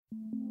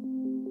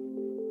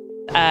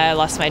I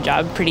lost my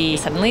job pretty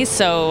suddenly,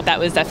 so that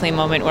was definitely a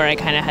moment where I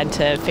kind of had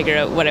to figure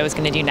out what I was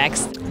going to do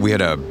next. We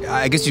had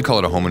I guess you'd call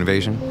it a home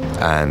invasion,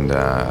 and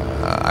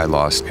I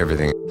lost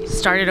everything.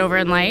 Started over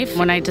in life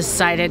when I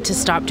decided to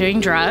stop doing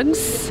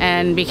drugs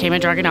and became a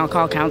drug and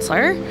alcohol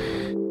counselor.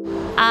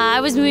 I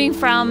was moving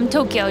from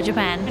Tokyo,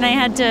 Japan, and I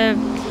had to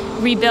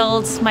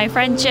rebuild my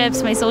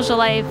friendships, my social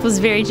life. It was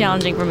very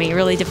challenging for me,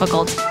 really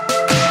difficult.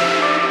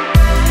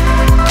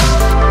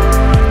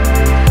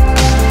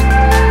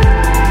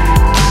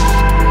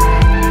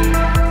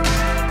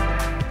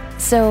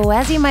 So,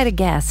 as you might have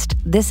guessed,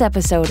 this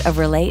episode of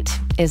Relate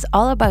is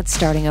all about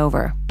starting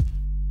over.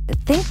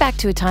 Think back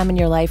to a time in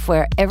your life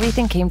where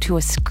everything came to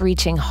a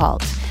screeching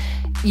halt.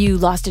 You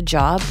lost a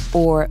job,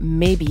 or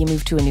maybe you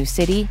moved to a new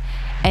city,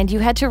 and you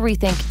had to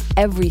rethink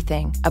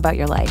everything about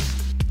your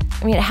life.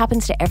 I mean, it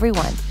happens to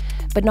everyone,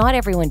 but not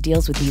everyone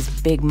deals with these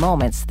big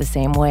moments the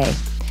same way.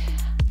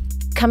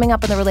 Coming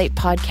up on the Relate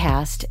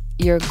podcast,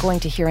 you're going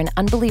to hear an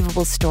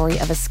unbelievable story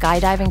of a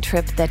skydiving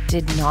trip that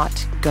did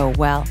not go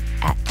well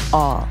at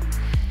all.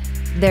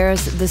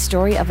 There's the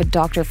story of a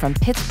doctor from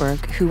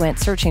Pittsburgh who went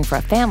searching for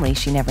a family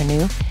she never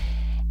knew.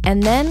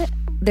 And then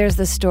there's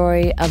the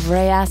story of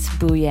Reyes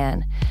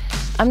Buyan.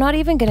 I'm not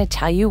even going to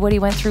tell you what he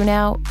went through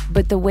now,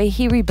 but the way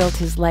he rebuilt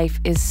his life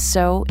is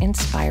so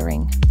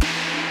inspiring.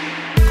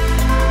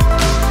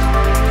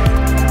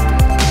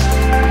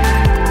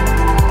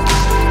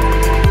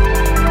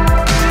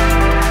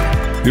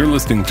 You're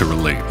listening to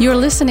Relate. You're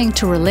listening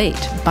to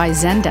Relate by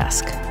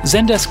Zendesk.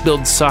 Zendesk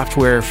builds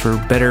software for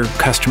better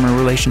customer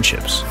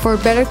relationships. For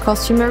better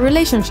customer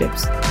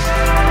relationships.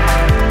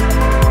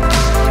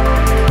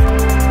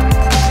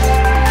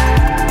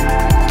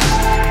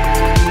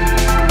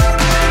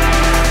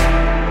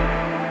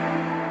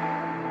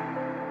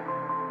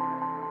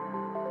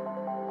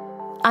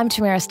 I'm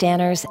Tamara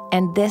Stanners,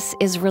 and this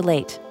is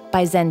Relate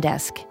by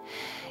Zendesk.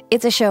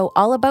 It's a show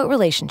all about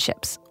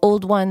relationships,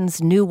 old ones,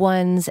 new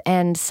ones,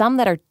 and some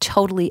that are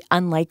totally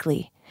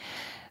unlikely.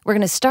 We're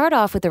going to start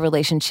off with a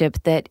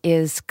relationship that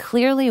is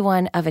clearly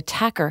one of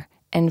attacker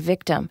and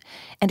victim,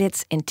 and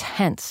it's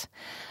intense.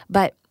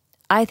 But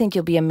I think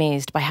you'll be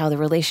amazed by how the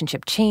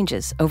relationship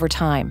changes over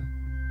time.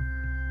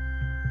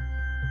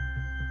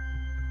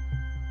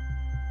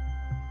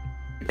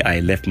 I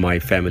left my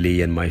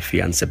family and my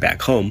fiancé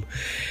back home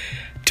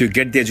to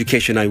get the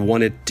education I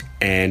wanted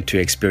and to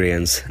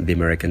experience the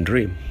American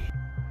dream.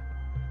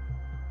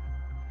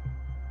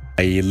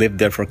 I lived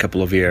there for a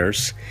couple of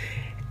years,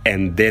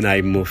 and then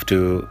I moved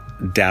to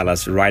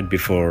Dallas right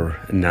before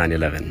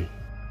 9/11.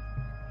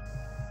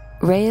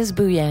 Reyes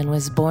Buyan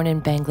was born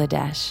in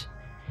Bangladesh.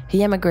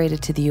 He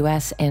emigrated to the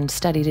U.S. and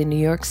studied in New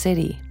York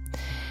City.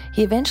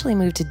 He eventually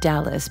moved to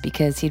Dallas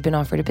because he'd been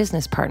offered a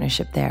business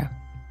partnership there,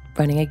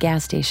 running a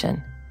gas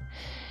station.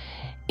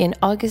 In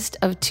August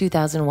of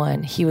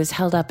 2001, he was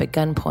held up at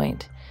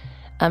gunpoint.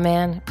 A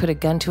man put a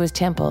gun to his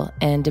temple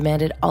and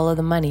demanded all of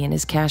the money in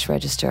his cash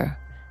register.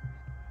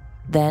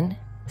 Then,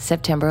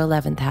 September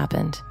 11th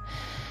happened.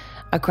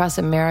 Across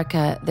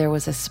America, there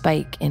was a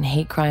spike in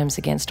hate crimes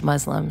against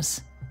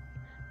Muslims.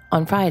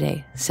 On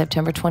Friday,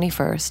 September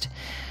 21st,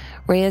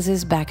 Reyes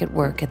is back at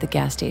work at the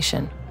gas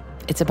station.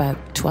 It's about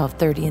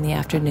 12:30 in the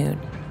afternoon.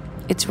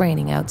 It's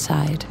raining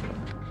outside.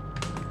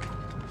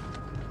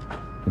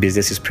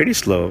 Business is pretty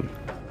slow.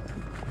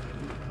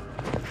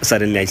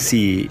 Suddenly I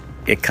see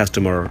a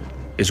customer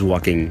is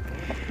walking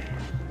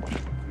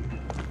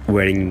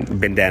wearing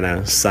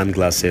bandana,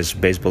 sunglasses,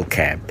 baseball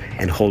cap,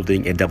 and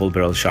holding a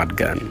double-barrel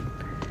shotgun.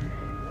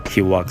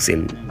 He walks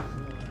in,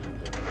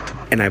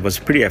 and I was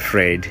pretty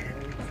afraid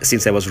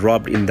since I was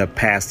robbed in the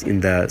past in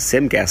the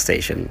same gas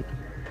station.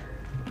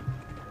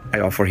 I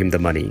offer him the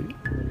money.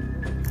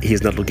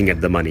 He's not looking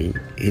at the money.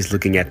 He's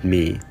looking at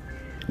me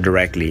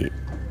directly.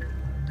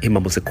 He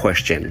mumbles a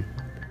question.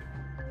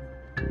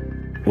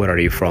 Where are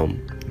you from?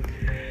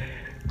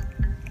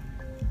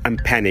 I'm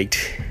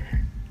panicked.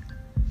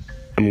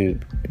 I'm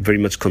very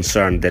much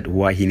concerned that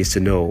why he needs to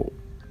know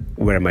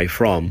where am I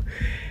from.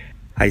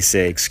 I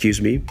say,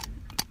 excuse me.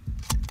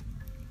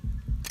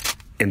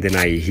 And then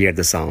I hear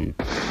the sound.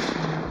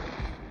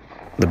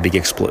 The big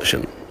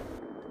explosion.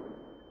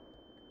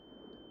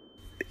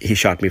 He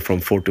shot me from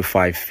 4 to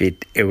 5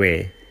 feet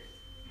away.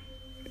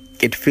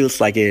 It feels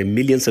like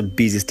millions of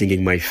bees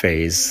stinging my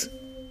face.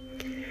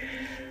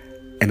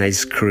 And I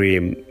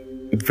scream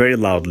very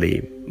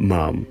loudly,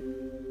 Mom.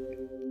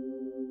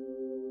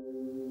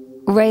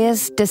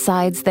 Reyes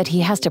decides that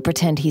he has to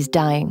pretend he's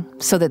dying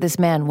so that this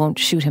man won't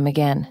shoot him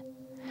again.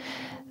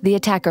 The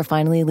attacker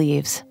finally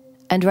leaves,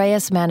 and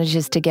Reyes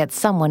manages to get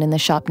someone in the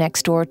shop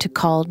next door to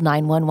call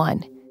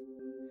 911.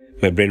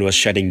 My brain was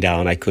shutting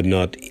down. I could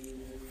not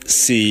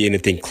see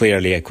anything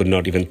clearly. I could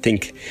not even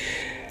think.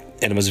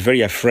 And I was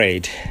very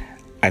afraid.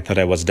 I thought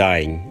I was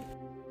dying.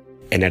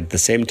 And at the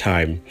same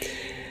time,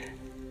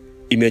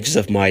 images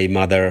of my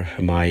mother,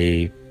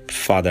 my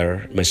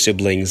father, my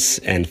siblings,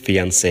 and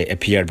fiancé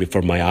appeared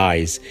before my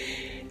eyes,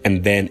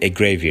 and then a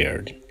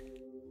graveyard.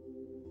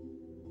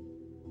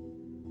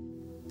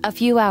 A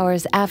few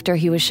hours after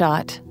he was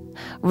shot,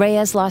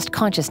 Reyes lost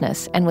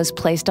consciousness and was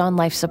placed on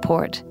life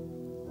support.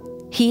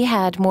 He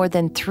had more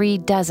than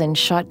 36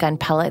 shotgun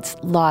pellets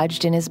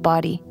lodged in his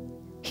body.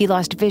 He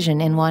lost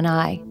vision in one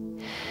eye.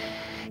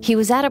 He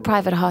was at a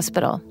private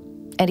hospital,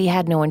 and he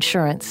had no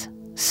insurance,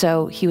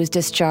 so he was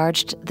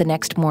discharged the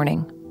next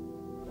morning.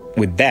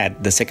 With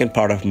that, the second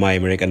part of my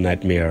American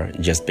nightmare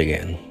just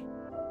began.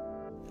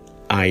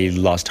 I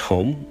lost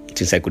home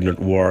since I could not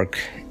work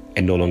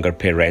and no longer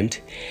pay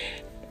rent.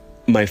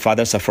 My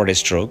father suffered a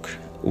stroke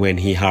when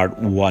he heard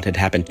what had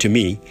happened to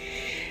me.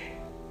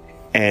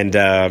 And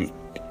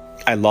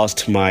I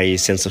lost my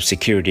sense of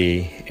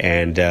security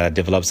and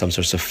developed some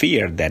sorts of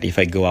fear that if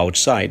I go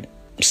outside,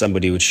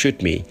 somebody would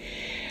shoot me.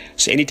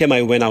 So anytime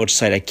I went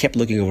outside, I kept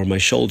looking over my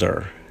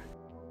shoulder.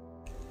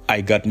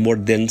 I got more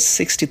than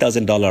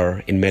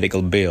 $60,000 in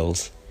medical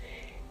bills,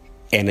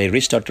 and I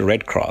reached out to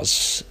Red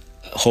Cross,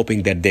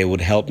 hoping that they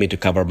would help me to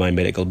cover my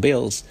medical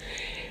bills.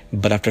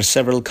 But after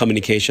several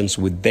communications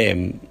with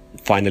them,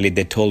 finally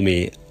they told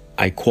me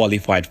I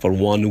qualified for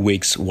 1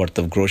 week's worth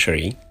of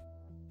grocery.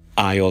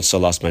 I also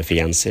lost my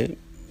fiancée.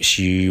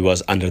 She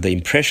was under the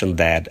impression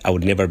that I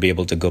would never be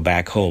able to go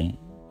back home.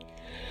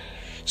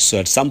 So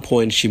at some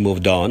point she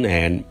moved on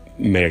and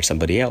married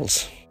somebody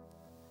else.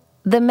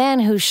 The man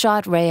who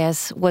shot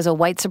Reyes was a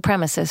white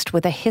supremacist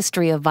with a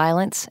history of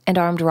violence and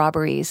armed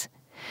robberies.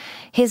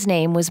 His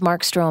name was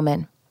Mark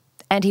Stroman,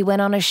 and he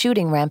went on a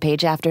shooting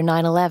rampage after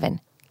 9/11,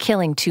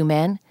 killing 2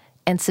 men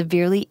and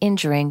severely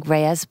injuring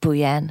Reyes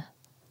Buyen.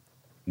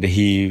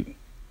 He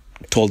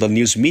told the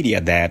news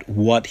media that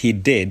what he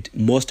did,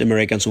 most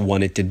Americans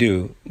wanted to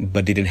do,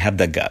 but didn't have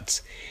the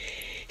guts.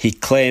 He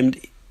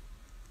claimed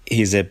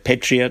he's a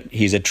patriot,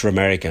 he's a true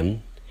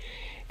American,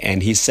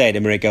 and he said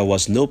America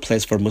was no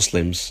place for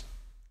Muslims.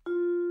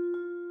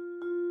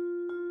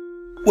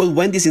 Well,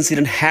 when this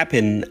incident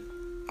happened,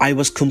 I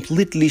was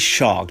completely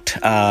shocked.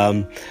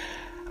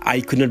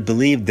 I could not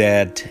believe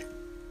that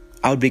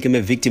I would become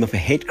a victim of a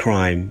hate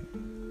crime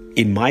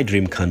in my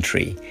dream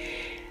country,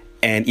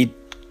 and it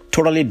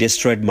totally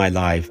destroyed my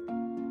life.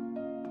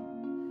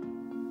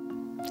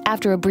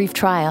 After a brief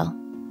trial,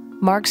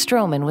 Mark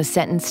Stroman was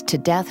sentenced to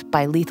death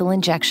by lethal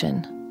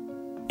injection.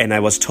 And I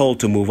was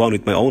told to move on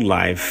with my own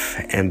life,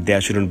 and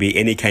there shouldn't be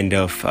any kind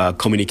of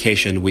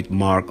communication with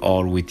Mark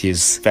or with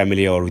his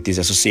family or with his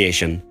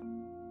association.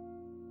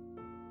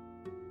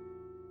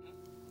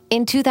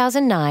 In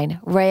 2009,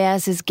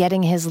 Reyes is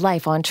getting his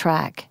life on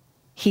track.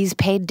 He's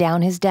paid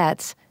down his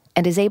debts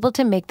and is able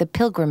to make the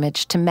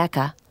pilgrimage to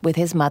Mecca with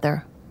his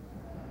mother.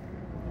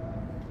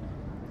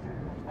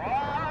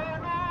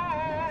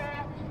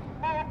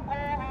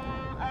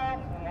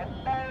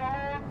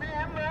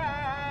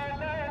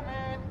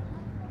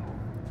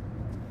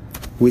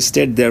 We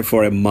stayed there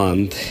for a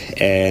month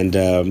and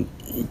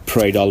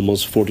prayed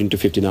almost 14 to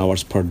 15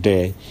 hours per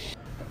day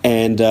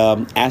and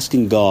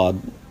asking God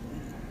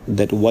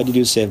that why did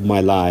you save my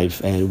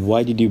life and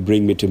why did you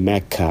bring me to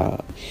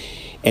Mecca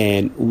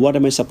and what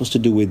am I supposed to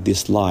do with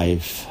this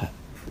life?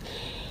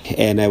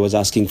 And I was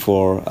asking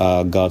for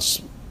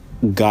God's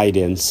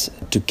guidance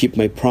to keep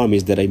my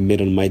promise that I made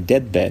on my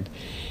deathbed,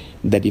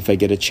 that if I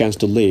get a chance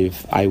to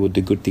live, I would do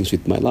good things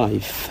with my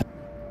life.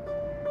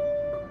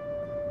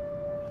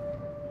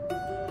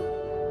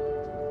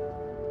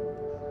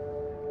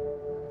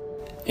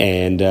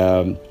 And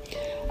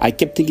I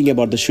kept thinking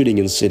about the shooting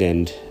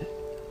incident,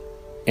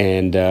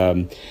 and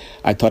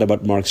I thought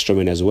about Mark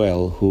Stroman as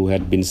well, who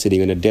had been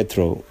sitting on a death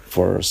row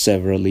for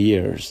several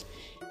years.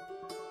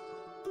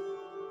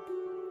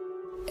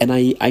 And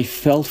I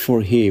felt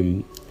for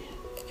him,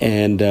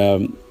 and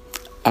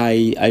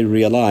I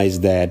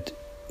realized that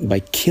by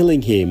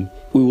killing him,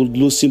 we would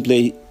lose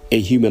simply a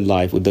human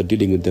life without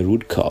dealing with the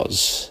root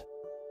cause.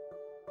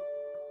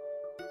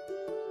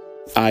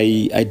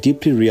 I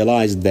deeply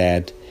realized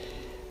that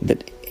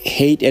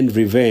hate and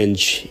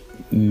revenge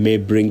may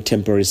bring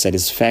temporary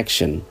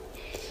satisfaction,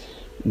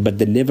 but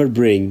they never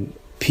bring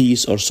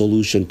peace or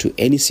solution to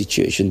any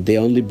situation. They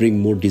only bring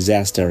more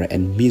disaster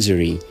and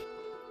misery.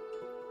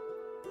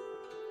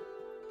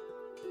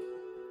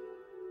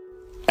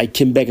 I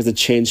came back as a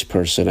changed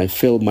person. I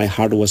felt my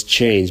heart was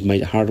changed. My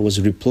heart was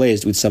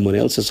replaced with someone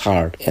else's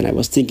heart. And I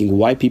was thinking,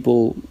 why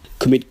people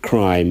commit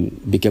crime,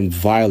 become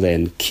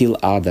violent, kill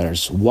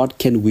others? What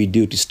can we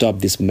do to stop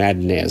this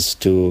madness,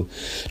 to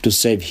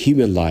save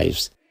human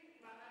lives?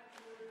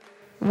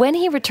 When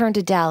he returned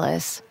to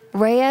Dallas,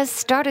 Reyes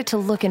started to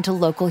look into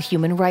local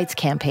human rights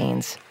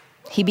campaigns.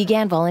 He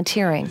began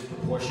volunteering.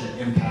 Disproportionate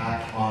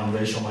impact on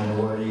racial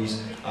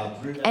minorities.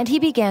 And he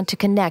began to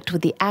connect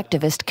with the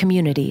activist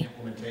community.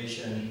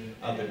 Implementation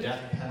of the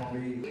death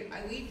penalty.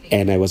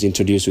 And I was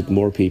introduced with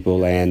more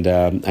people, and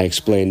I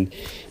explained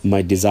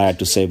my desire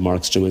to save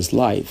Mark Stroman's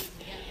life.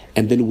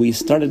 And then we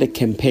started a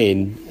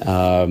campaign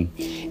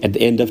at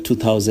the end of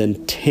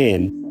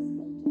 2010.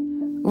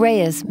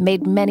 Reyes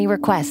made many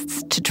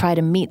requests to try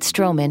to meet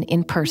Stroman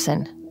in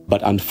person.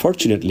 But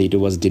unfortunately, it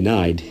was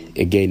denied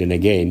again and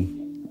again.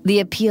 The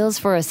appeals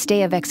for a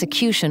stay of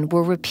execution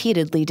were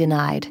repeatedly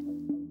denied.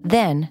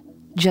 Then,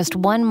 just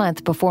 1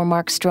 month before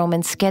Mark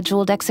Stroman's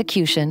scheduled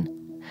execution,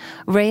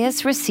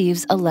 Reyes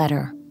receives a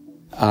letter.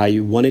 I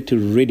wanted to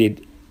read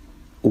it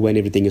when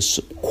everything is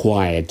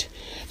quiet.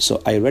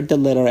 So I read the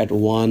letter at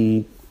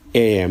 1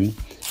 a.m.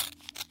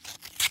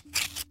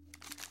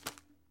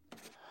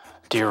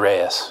 Dear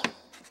Reyes,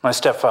 my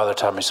stepfather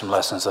taught me some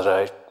lessons that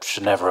I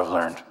should never have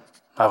learned.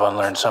 I've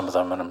unlearned some of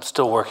them, and I'm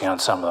still working on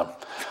some of them.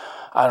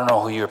 I don't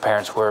know who your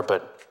parents were,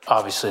 but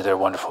obviously they're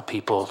wonderful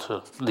people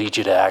to lead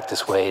you to act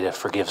this way, to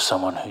forgive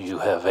someone who you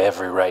have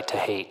every right to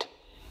hate.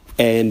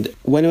 And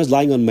when I was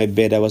lying on my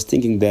bed, I was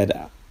thinking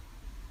that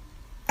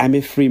I'm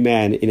a free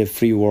man in a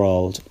free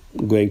world,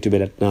 going to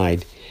bed at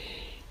night.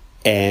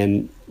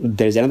 And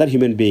there's another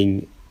human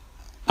being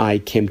I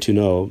came to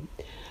know.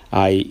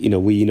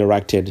 We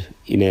interacted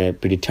in a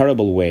pretty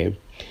terrible way.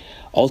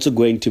 Also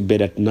going to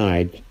bed at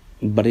night,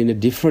 but in a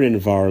different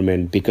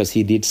environment because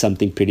he did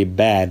something pretty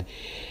bad.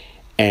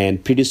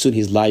 And pretty soon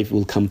his life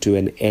will come to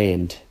an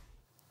end.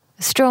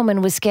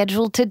 Stroman was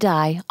scheduled to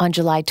die on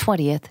July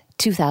 20th,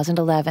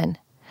 2011.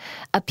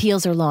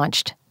 Appeals are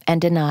launched and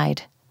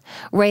denied.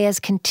 Reyes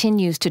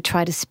continues to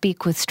try to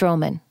speak with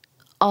Stroman,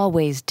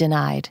 always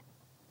denied.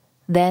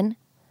 Then,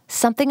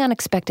 something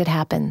unexpected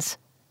happens.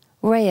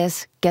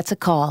 Reyes gets a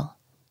call.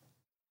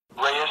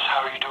 Reyes,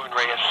 how are you doing,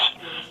 Reyes?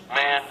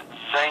 Man,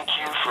 thank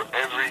you for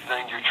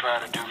everything you're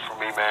trying to do for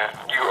me, man.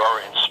 You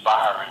are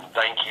inspiring.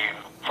 Thank you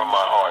from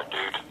my heart,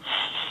 dude.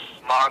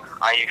 Mark,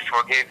 I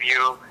forgive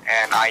you,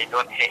 and I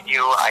don't hate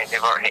you. I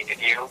never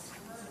hated you.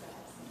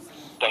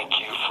 Thank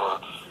you for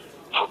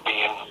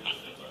being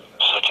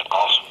such an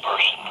awesome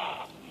person.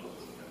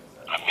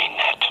 I mean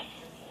that.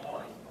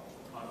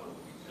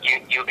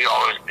 You're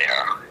always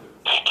there.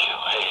 Thank you.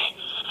 Hey,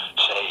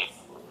 say,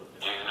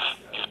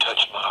 you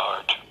touched my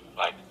heart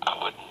like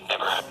I would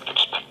never have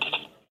expected.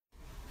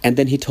 And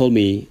then he told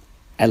me,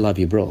 I love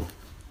you, bro.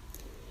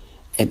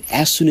 And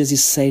as soon as he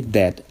said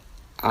that,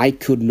 I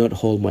could not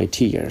hold my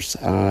tears.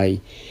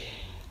 I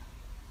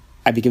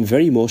became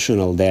very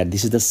emotional that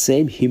this is the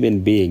same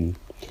human being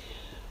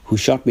who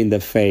shot me in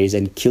the face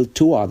and killed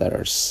 2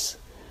 others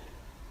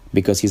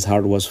because his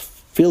heart was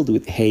filled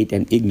with hate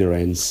and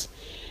ignorance.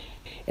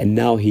 And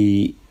now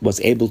he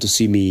was able to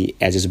see me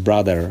as his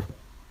brother.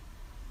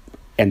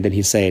 And then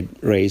he said,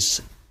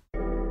 Reyes,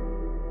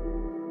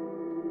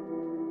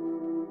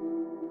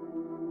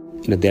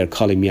 they're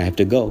calling me, I have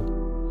to go.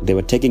 They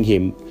were taking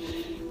him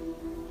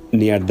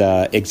near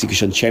the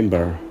execution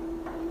chamber.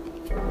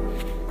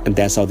 And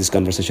that's how this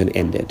conversation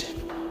ended.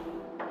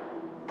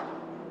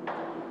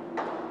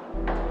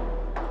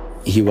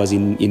 He was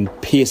in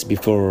peace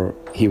before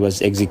he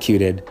was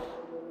executed.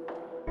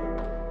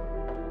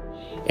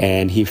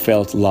 And he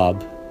felt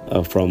love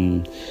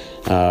from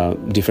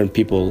different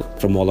people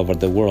from all over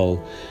the world.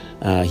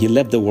 He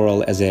left the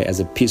world as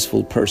a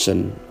peaceful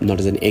person, not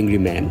as an angry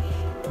man.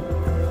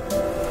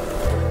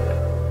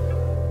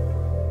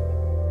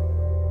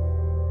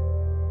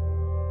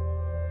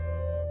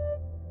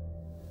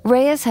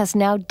 Reyes has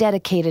now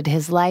dedicated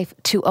his life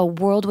to a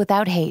world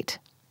without hate.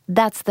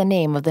 That's the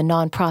name of the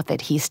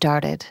nonprofit he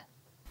started.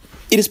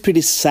 It is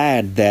pretty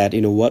sad that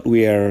what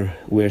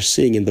we're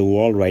seeing in the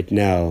world right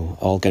now,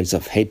 all kinds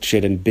of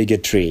hatred and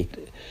bigotry.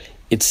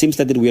 It seems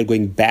that we are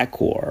going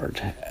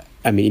backward.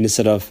 I mean,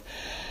 instead of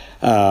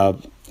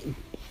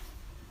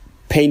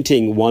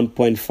painting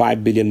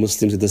 1.5 billion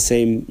Muslims with the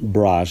same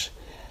brush,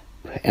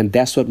 and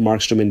that's what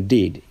Mark Stroman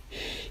did.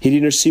 He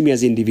didn't see me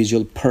as an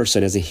individual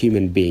person, as a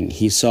human being.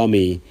 He saw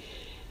me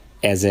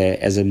as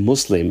a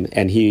Muslim,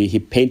 and he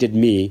painted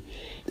me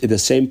with the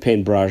same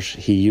paintbrush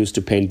he used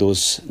to paint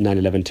those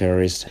 9/11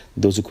 terrorists,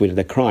 those who committed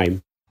the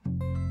crime.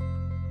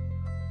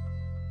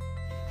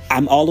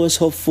 I'm always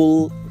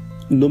hopeful,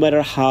 no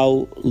matter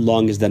how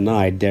long is the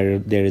night,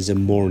 there is a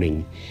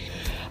morning.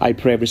 I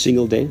pray every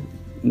single day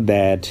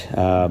that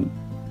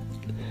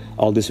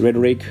all this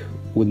rhetoric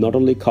will not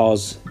only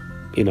cause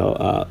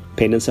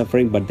pain and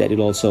suffering, but that it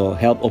also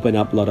help open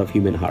up a lot of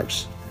human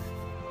hearts.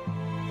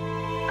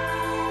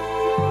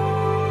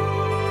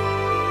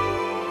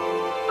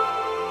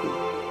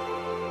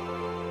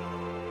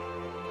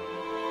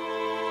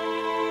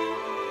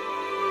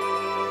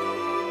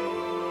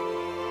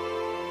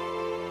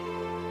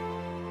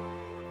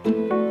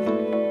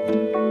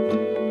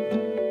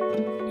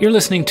 You're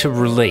listening to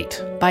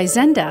Relate by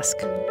Zendesk.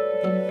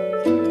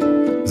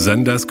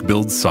 Zendesk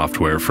builds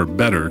software for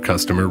better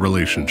customer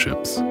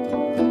relationships.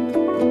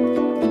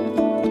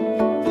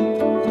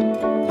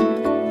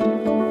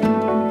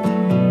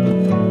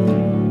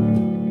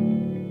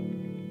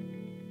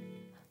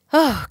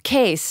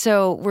 Okay,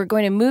 so we're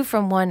going to move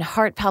from one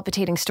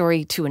heart-palpitating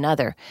story to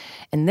another.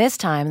 And this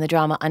time, the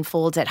drama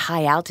unfolds at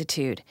high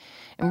altitude.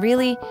 And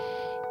really,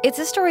 it's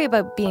a story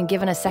about being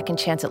given a second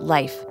chance at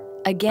life,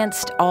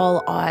 against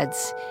all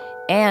odds,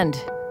 and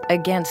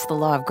against the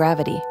law of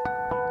gravity.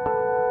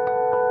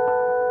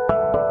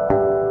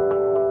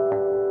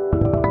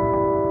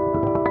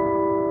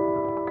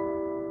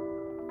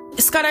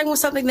 Skydiving was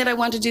something that I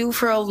wanted to do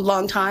for a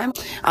long time.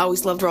 I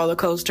always loved roller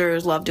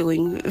coasters, loved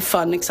doing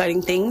fun,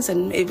 exciting things,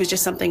 and it was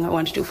just something I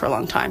wanted to do for a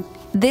long time.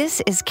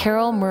 This is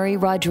Carol Murray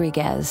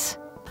Rodriguez.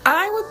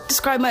 I would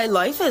Describe my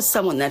life as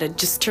someone that had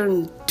just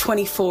turned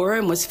 24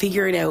 and was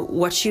figuring out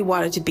what she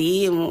wanted to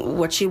be and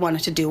what she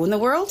wanted to do in the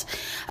world.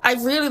 I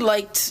really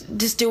liked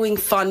just doing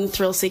fun,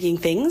 thrill-seeking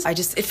things.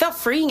 It felt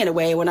freeing in a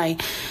way when I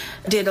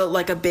did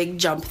a big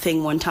jump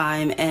thing one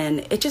time,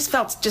 and it just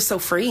felt just so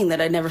freeing that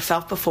I'd never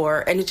felt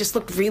before, and it just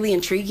looked really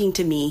intriguing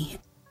to me.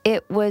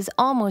 It was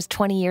almost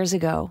 20 years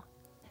ago.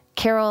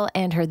 Carol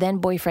and her then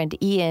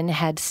boyfriend Ian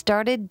had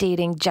started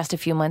dating just a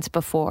few months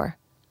before.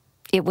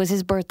 It was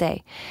his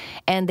birthday,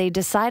 and they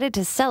decided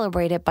to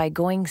celebrate it by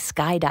going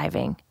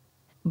skydiving.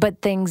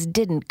 But things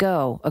didn't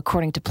go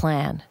according to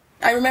plan.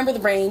 I remember the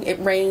rain. It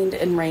rained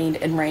and rained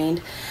and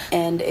rained,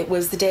 and it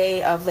was the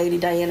day of Lady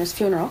Diana's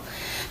funeral.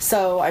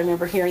 So I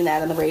remember hearing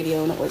that on the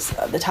radio, and it was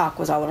the talk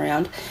was all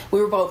around. We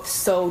were both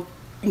so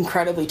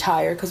incredibly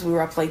tired because we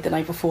were up late the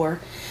night before.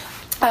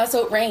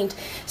 So it rained,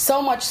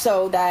 so much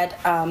so that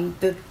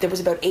there was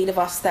about 8 of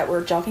us that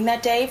were jumping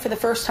that day for the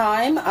first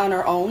time on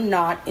our own,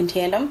 not in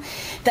tandem.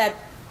 That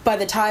by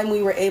the time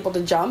we were able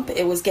to jump,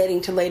 it was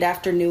getting to late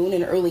afternoon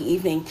and early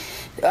evening.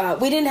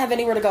 We didn't have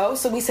anywhere to go,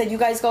 so we said, you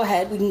guys go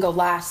ahead, we can go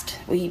last.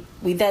 We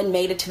then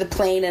made it to the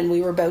plane, and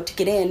we were about to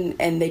get in,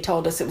 and they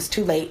told us it was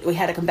too late. We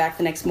had to come back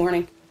the next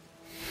morning.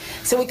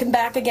 So we come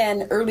back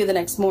again early the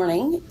next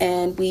morning,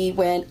 and we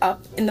went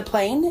up in the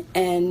plane,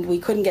 and we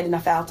couldn't get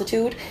enough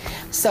altitude,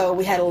 so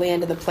we had to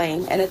land in the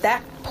plane. And at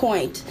that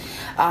point,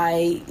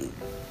 I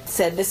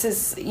said,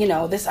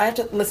 I have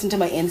to listen to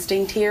my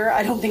instinct here.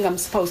 I don't think I'm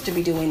supposed to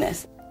be doing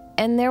this.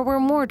 And there were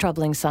more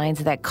troubling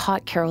signs that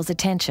caught Carol's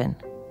attention.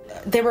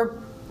 They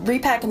were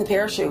repacking the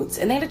parachutes,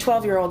 and they had a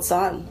 12-year-old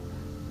son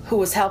who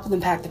was helping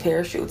them pack the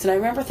parachutes. And I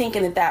remember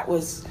thinking that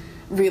was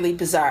really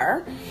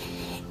bizarre.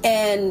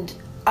 And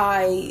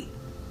I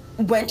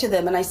went to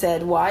them and I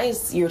said, why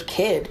is your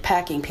kid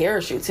packing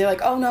parachutes? They're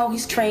like, oh no,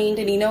 he's trained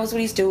and he knows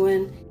what he's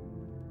doing.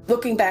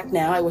 Looking back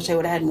now, I wish I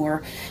would have had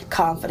more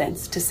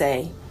confidence to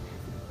say,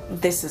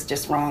 this is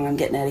just wrong, I'm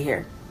getting out of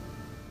here.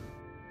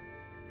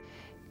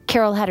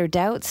 Carol had her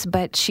doubts,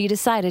 but she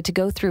decided to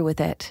go through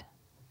with it.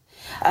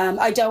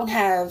 I don't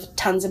have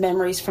tons of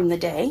memories from the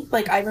day.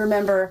 I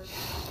remember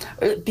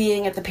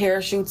being at the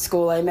parachute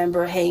school. I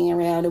remember hanging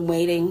around and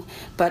waiting,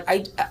 but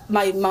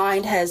my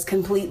mind has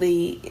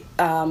completely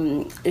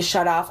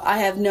shut off. I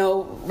have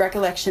no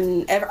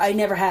recollection, I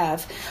never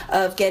have,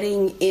 of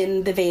getting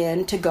in the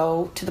van to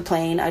go to the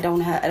plane. I don't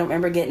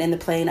remember getting in the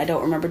plane. I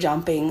don't remember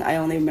jumping. I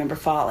only remember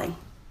falling.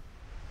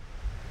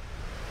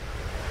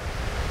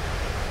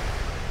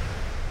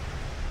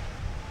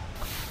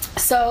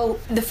 So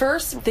the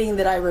first thing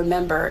that I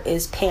remember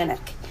is panic.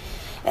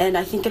 And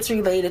I think it's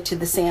related to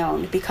the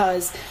sound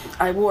because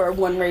I wore a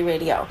one-way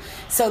radio.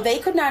 So they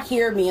could not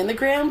hear me on the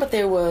ground, but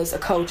there was a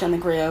coach on the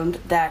ground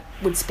that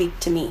would speak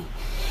to me.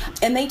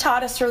 And they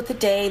taught us throughout the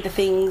day the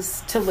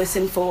things to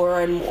listen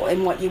for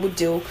and what you would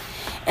do.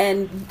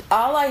 And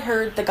all I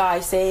heard the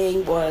guy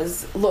saying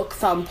was, look,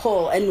 thumb,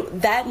 pull.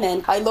 And that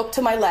meant I look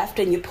to my left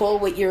and you pull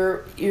with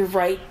your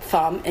right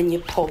thumb and you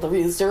pull the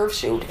reserve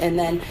chute. And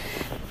then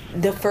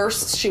the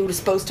first chute is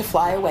supposed to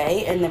fly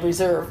away and the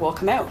reserve will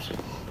come out.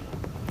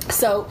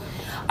 So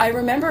I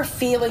remember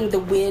feeling the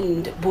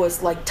wind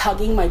was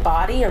tugging my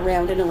body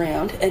around and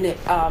around, and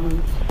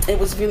it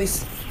was really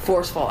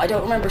forceful. I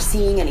don't remember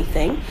seeing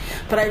anything,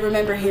 but I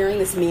remember hearing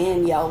this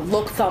man yell,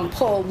 look, thumb,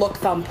 pull, look,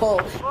 thumb,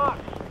 pull.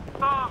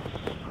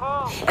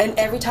 And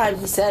every time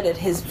he said it,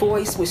 his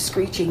voice was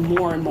screeching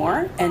more and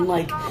more, and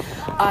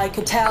I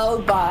could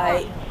tell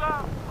by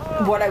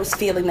what I was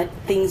feeling that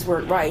things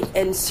weren't right,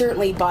 and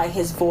certainly by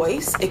his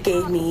voice it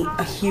gave me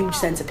a huge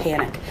sense of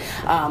panic.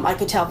 I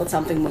could tell that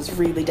something was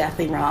really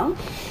deathly wrong,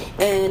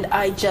 and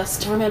I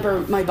just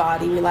remember my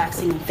body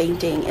relaxing and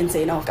fainting and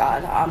saying, oh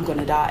God, I'm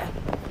gonna die.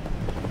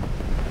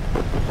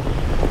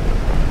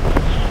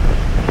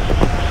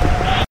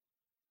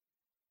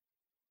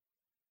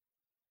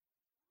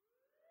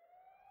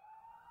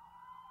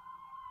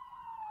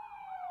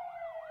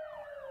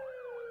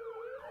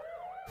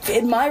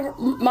 In my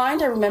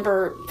mind, I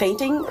remember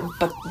fainting,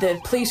 but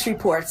the police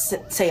reports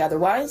say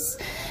otherwise.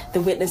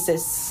 The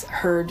witnesses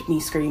heard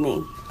me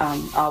screaming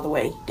all the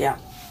way down.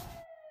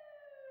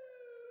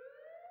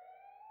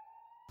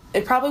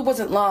 It probably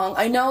wasn't long.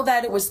 I know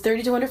that it was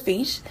 3,200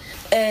 feet,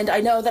 and I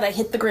know that I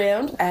hit the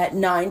ground at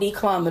 90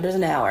 kilometers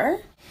an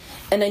hour,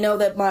 and I know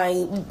that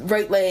my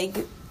right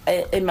leg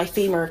and my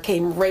femur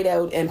came right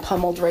out and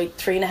pummeled right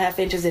 3.5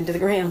 inches into the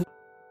ground.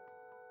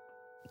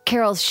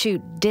 Carol's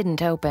chute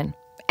didn't open,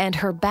 and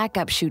her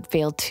backup chute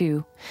failed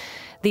too.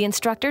 The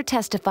instructor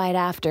testified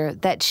after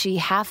that she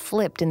half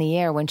flipped in the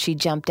air when she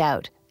jumped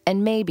out,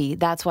 and maybe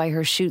that's why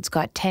her chutes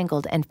got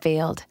tangled and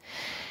failed.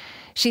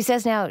 She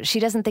says now she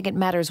doesn't think it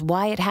matters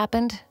why it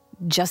happened,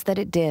 just that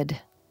it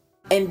did.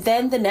 And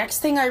then the next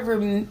thing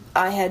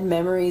I had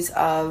memories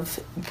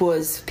of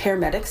was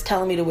paramedics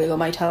telling me to wiggle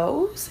my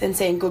toes and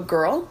saying, good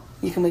girl,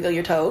 you can wiggle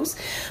your toes.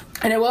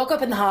 And I woke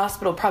up in the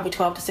hospital probably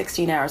 12 to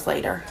 16 hours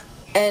later.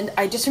 And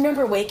I just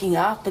remember waking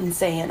up and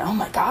saying, oh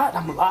my God,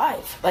 I'm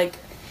alive.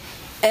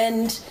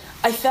 And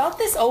I felt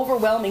this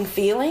overwhelming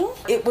feeling.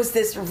 It was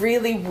this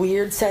really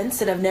weird sense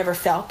that I've never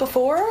felt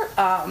before,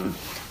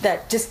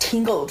 that just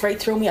tingled right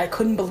through me. I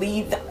couldn't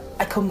believe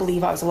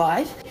I was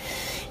alive.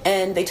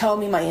 And they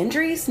told me my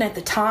injuries, and at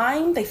the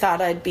time, they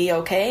thought I'd be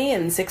okay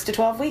in 6 to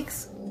 12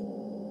 weeks.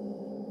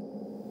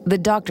 The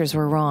doctors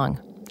were wrong.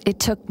 It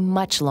took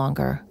much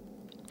longer.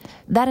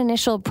 That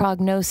initial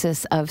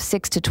prognosis of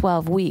 6 to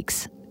 12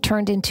 weeks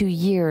turned into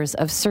years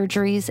of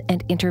surgeries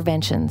and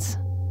interventions.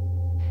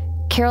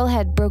 Carol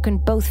had broken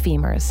both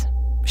femurs.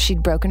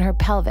 She'd broken her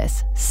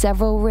pelvis,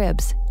 several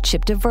ribs,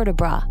 chipped a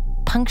vertebra,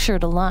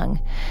 punctured a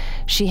lung.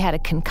 She had a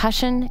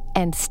concussion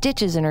and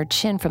stitches in her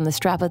chin from the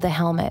strap of the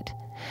helmet.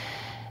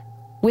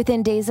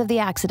 Within days of the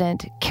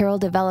accident, Carol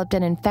developed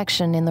an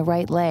infection in the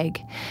right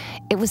leg.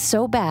 It was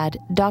so bad,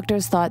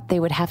 doctors thought they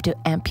would have to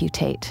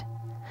amputate.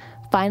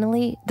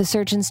 Finally, the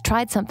surgeons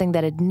tried something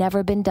that had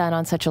never been done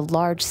on such a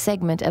large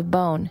segment of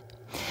bone.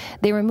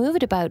 They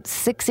removed about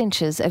 6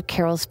 inches of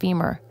Carol's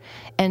femur,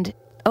 and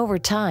over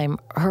time,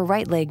 her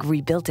right leg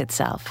rebuilt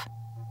itself.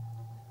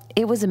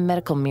 It was a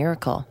medical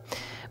miracle,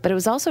 but it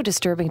was also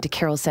disturbing to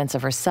Carol's sense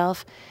of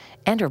herself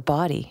and her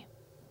body.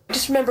 I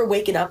just remember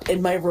waking up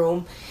in my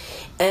room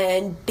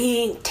and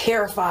being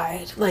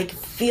terrified, like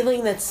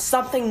feeling that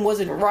something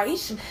wasn't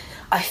right.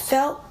 I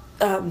felt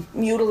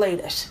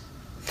mutilated.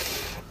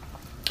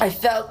 I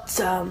felt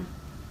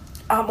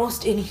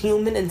almost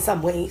inhuman in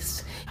some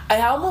ways.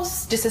 I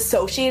almost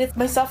disassociated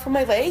myself from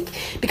my leg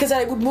because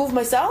I would move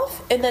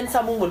myself and then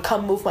someone would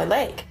come move my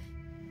leg.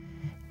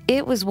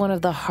 It was one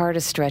of the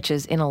hardest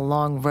stretches in a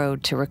long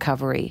road to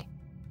recovery.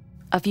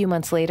 A few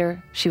months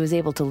later, she was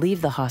able to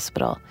leave the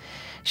hospital.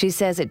 She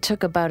says it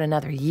took about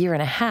another 1.5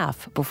 years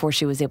before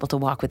she was able to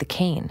walk with a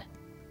cane.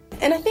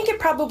 And I think it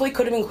probably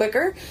could have been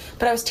quicker,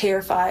 but I was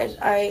terrified.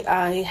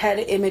 I had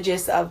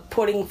images of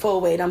putting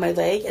full weight on my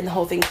leg and the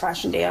whole thing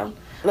crashing down.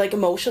 Like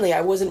emotionally,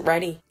 I wasn't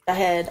ready. I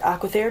had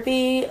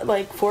aquatherapy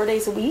like 4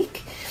 days a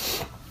week.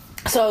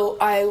 So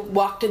I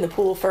walked in the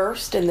pool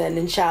first and then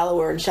in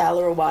shallower and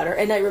shallower water.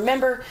 And I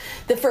remember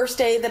the first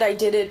day that I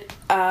did it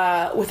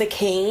with a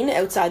cane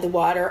outside the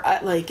water,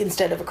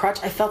 instead of a crutch,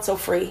 I felt so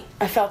free.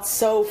 I felt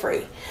so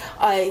free.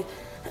 I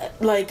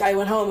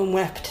went home and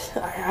wept.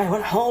 I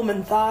went home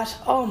and thought,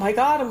 oh my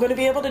God, I'm going to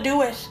be able to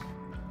do it.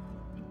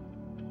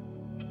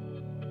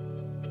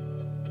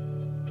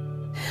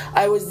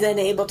 I was then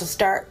able to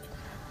start,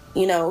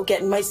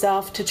 getting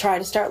myself to try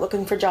to start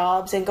looking for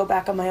jobs and go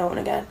back on my own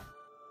again.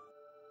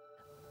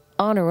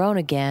 On her own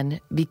again,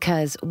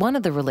 because one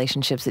of the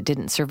relationships that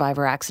didn't survive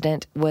her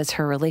accident was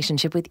her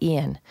relationship with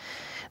Ian.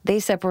 They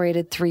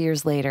separated 3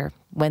 years later,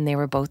 when they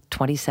were both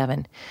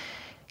 27.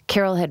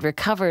 Carol had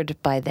recovered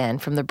by then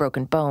from the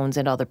broken bones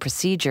and all the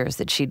procedures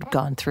that she'd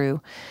gone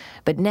through.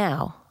 But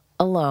now,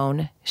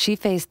 alone, she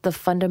faced the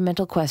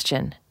fundamental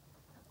question: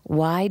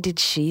 why did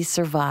she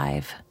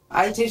survive?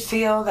 I did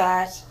feel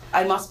that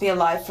I must be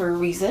alive for a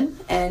reason,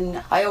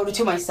 and I owed it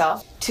to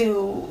myself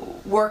to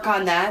work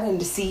on that and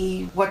to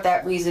see what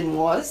that reason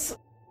was.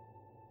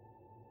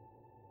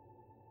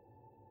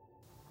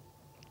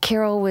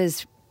 Carol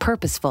was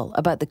purposeful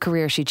about the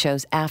career she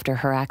chose after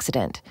her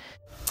accident.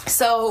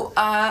 So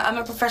I'm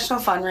a professional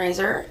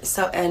fundraiser,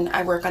 and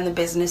I work on the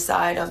business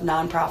side of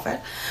nonprofit,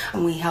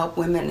 and we help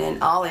women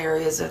in all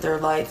areas of their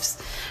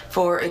lives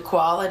for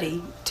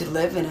equality, to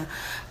live in a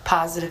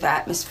positive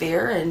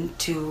atmosphere and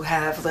to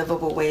have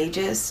livable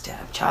wages, to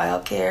have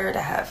childcare,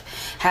 to have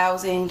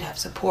housing, to have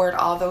support,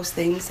 all those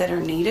things that are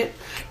needed.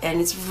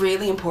 And it's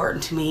really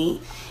important to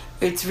me.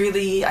 It's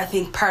really, I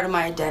think, part of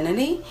my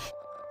identity.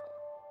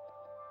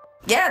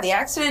 Yeah, the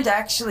accident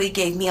actually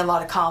gave me a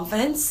lot of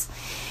confidence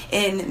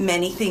in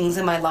many things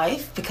in my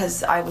life,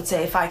 because I would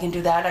say if I can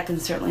do that, I can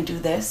certainly do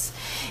this.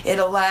 It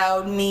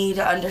allowed me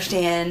to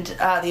understand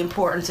the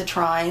importance of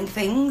trying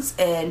things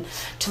and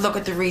to look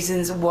at the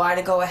reasons why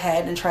to go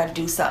ahead and try to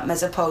do something,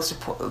 as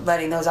opposed to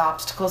letting those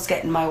obstacles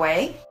get in my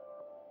way.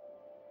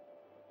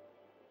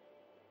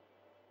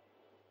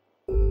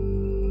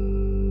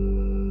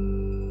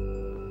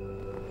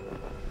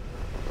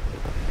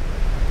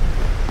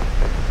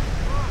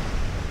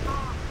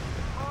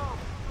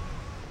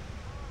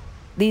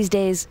 These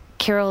days,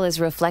 Carol is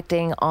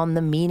reflecting on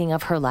the meaning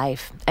of her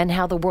life and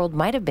how the world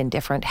might have been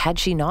different had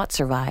she not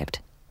survived.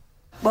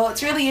 Well,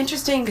 it's really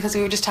interesting because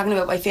we were just talking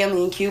about my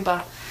family in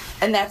Cuba,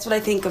 and that's what I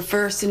think of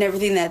first, and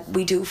everything that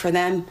we do for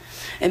them.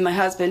 And my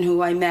husband,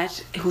 who I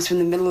met, who's from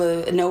the middle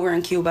of nowhere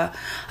in Cuba,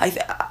 I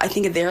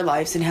think of their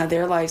lives and how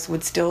their lives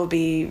would still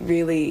be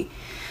really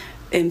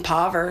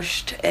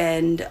impoverished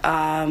and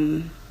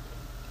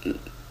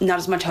not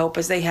as much hope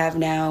as they have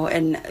now,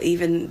 and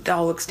even the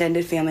whole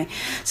extended family.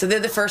 So they're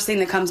the first thing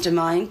that comes to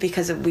mind,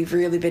 because we've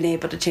really been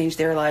able to change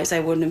their lives. I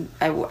wouldn't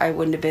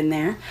have been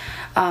there.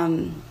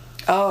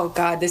 Oh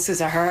God, this is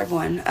a hard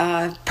one.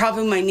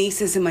 Probably my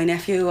nieces and my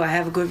nephew. I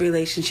have a good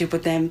relationship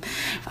with them.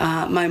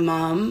 My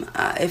mom,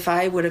 if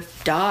I would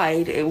have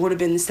died, it would have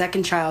been the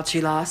second child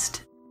she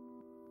lost.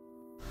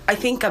 I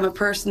think I'm a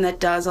person that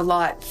does a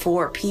lot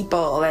for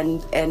people,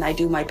 and I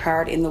do my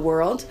part in the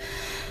world.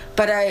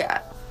 But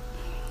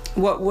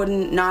What would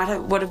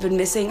have been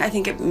missing? I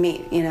think it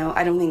may,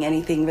 I don't think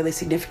anything really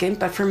significant,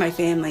 but for my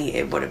family,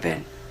 it would have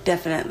been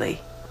definitely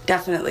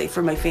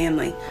for my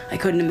family. I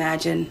couldn't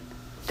imagine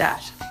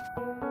that.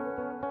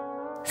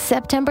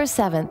 September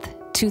 7th,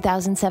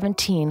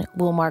 2017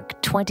 will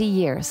mark 20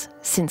 years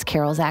since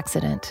Carol's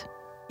accident.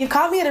 You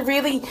caught me at a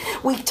really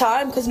weak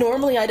time because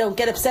normally I don't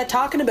get upset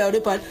talking about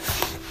it, but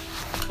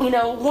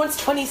once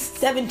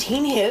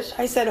 2017 hit,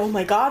 I said, oh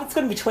my God, it's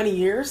going to be 20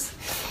 years.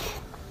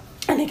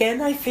 And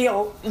again, I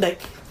feel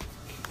like,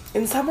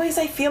 in some ways,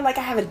 I feel like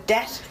I have a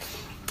debt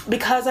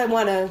because I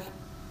want to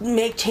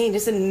make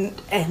changes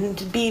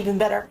and be even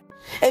better.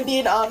 And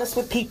being honest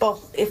with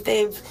people if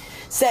they've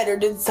said or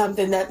did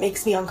something that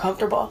makes me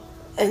uncomfortable,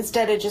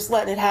 instead of just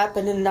letting it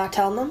happen and not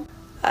telling them.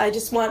 I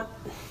just want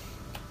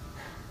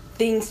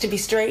things to be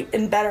straight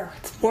and better.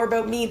 It's more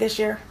about me this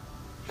year.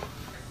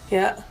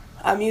 Yeah,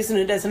 I'm using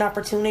it as an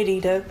opportunity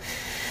to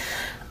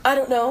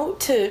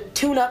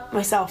tune up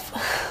myself.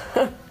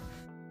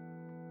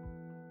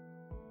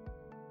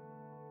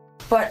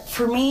 But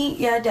for me,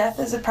 death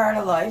is a part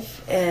of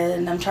life,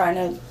 and I'm trying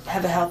to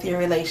have a healthier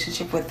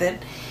relationship with it,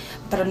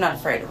 but I'm not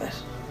afraid of it.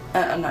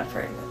 I'm not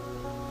afraid of it.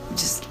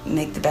 Just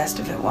make the best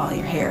of it while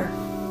you're here.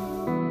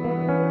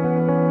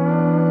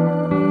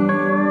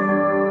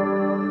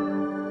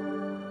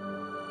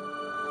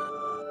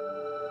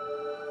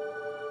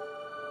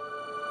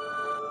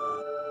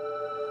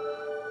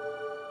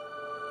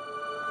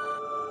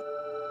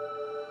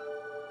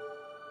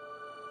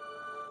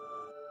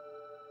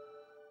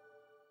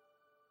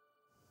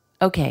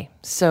 Okay,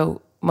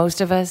 so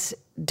most of us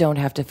don't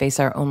have to face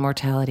our own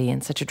mortality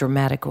in such a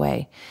dramatic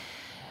way.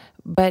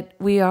 But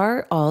we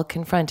are all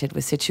confronted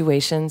with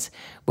situations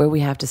where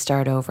we have to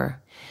start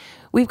over.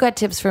 We've got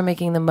tips for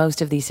making the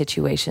most of these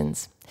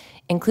situations,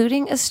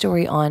 including a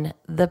story on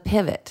the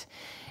pivot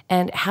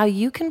and how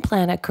you can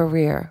plan a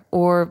career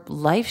or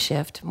life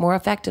shift more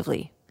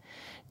effectively.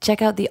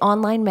 Check out the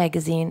online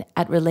magazine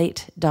at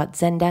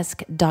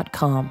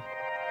relate.zendesk.com.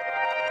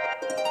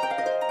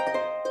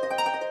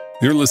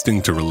 You're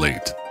listening to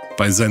Relate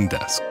by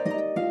Zendesk.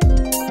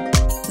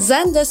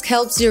 Zendesk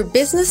helps your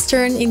business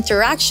turn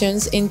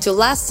interactions into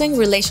lasting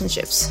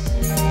relationships.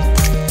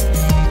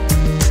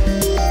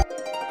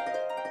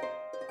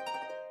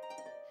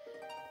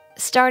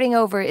 Starting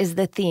over is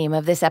the theme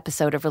of this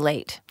episode of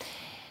Relate.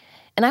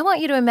 And I want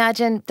you to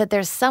imagine that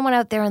there's someone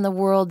out there in the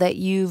world that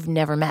you've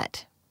never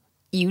met.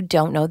 You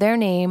don't know their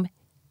name,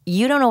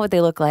 you don't know what they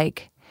look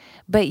like,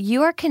 but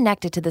you are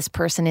connected to this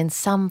person in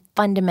some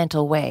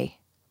fundamental way.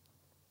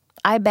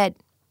 I bet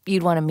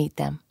you'd want to meet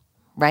them,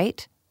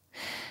 right?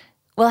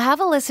 Well, have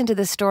a listen to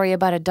this story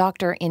about a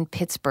doctor in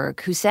Pittsburgh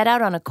who set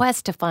out on a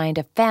quest to find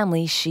a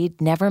family she'd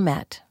never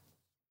met.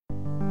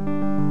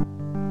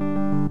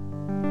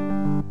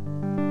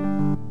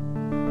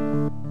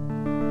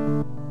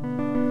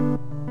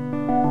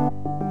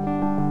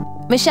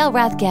 Michelle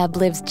Rathgeb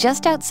lives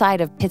just outside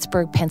of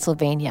Pittsburgh,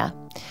 Pennsylvania.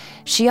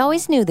 She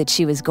always knew that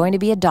she was going to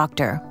be a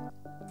doctor.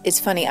 It's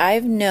funny,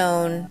 I've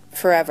known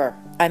forever.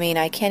 I mean,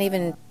 I can't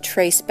even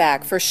trace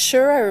back. For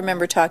sure, I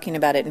remember talking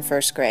about it in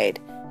first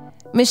grade.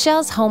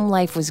 Michelle's home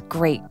life was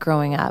great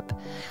growing up,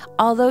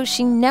 although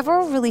she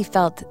never really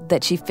felt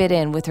that she fit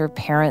in with her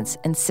parents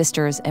and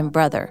sisters and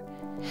brother.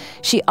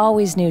 She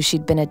always knew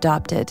she'd been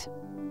adopted.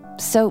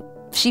 So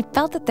she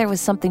felt that there was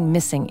something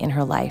missing in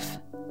her life.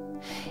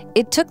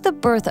 It took the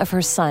birth of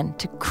her son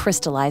to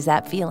crystallize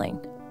that feeling.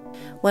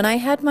 When I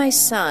had my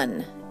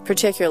son,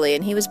 particularly,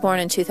 and he was born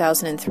in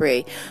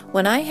 2003.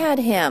 When I had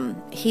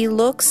him, he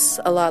looks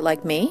a lot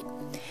like me,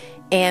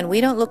 and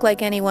we don't look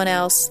like anyone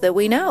else that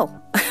we know.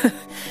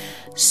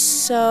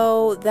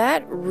 So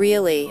that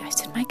really, I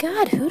said, my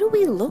God, who do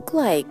we look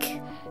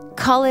like?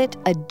 Call it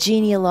a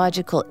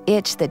genealogical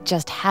itch that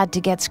just had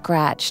to get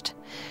scratched.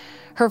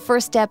 Her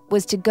first step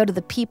was to go to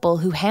the people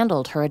who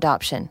handled her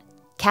adoption,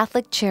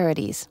 Catholic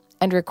Charities,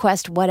 and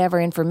request whatever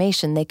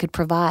information they could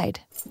provide.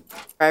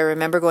 I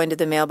remember going to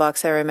the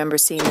mailbox. I remember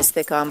seeing this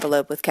thick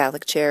envelope with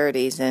Catholic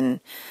Charities,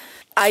 and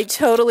I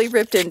totally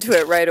ripped into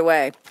it right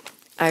away.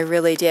 I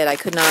really did. I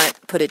could not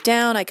put it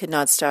down. I could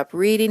not stop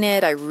reading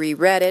it. I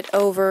reread it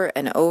over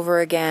and over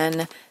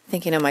again,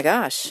 thinking, oh my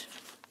gosh,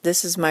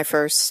 this is my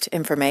first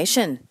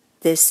information.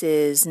 This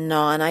is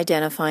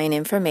non-identifying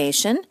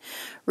information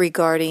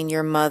regarding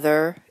your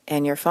mother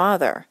and your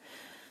father.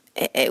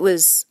 It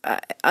was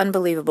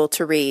unbelievable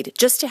to read,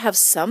 just to have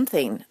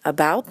something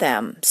about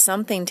them,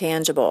 something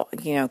tangible,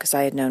 because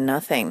I had known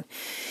nothing.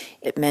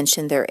 It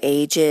mentioned their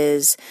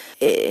ages.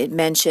 It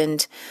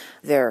mentioned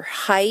their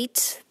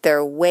height,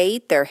 their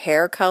weight, their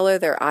hair color,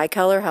 their eye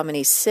color, how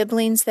many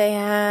siblings they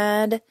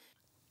had.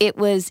 It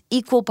was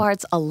equal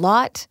parts a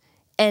lot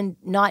and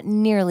not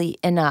nearly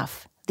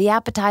enough. The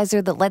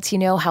appetizer that lets you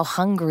know how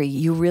hungry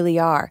you really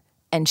are.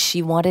 And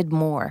she wanted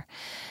more.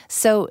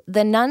 So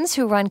the nuns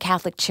who run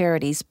Catholic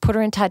Charities put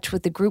her in touch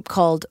with a group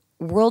called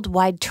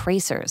Worldwide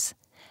Tracers.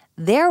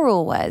 Their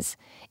rule was,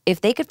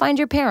 if they could find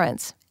your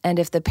parents, and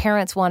if the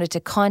parents wanted to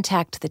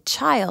contact the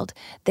child,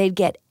 they'd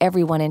get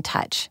everyone in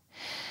touch.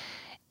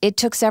 It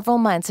took several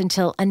months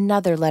until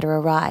another letter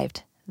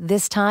arrived.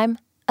 This time,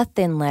 a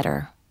thin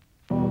letter.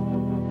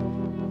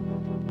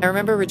 I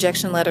remember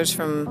rejection letters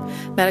from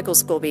medical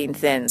school being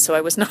thin, so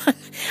I was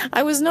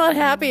not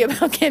happy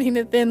about getting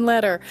a thin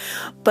letter.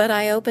 But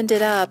I opened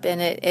it up, and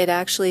it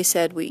actually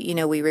said,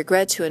 we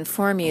regret to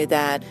inform you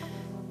that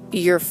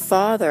your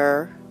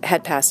father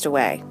had passed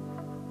away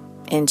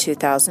in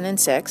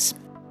 2006,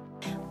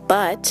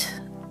 but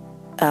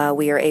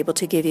we are able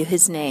to give you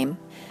his name.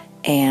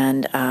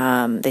 And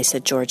they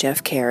said George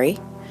F. Carey.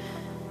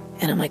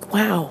 And I'm like,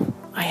 wow,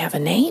 I have a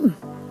name.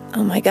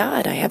 Oh my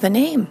God, I have a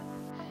name.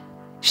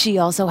 She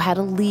also had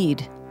a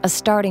lead, a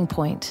starting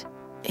point.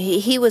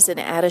 He was an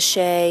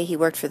attaché. He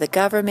worked for the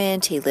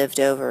government. He lived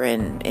over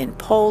in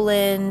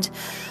Poland.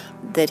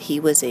 That he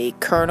was a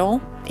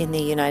colonel in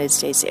the United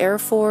States Air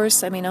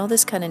Force. I mean, all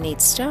this kind of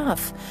neat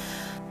stuff.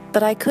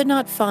 But I could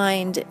not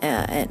find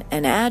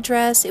an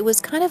address. It was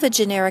kind of a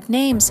generic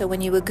name. So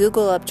when you would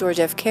Google up George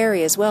F.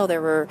 Carey as well,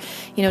 there were,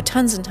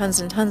 tons and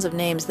tons and tons of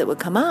names that would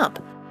come up.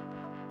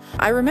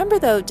 I remember,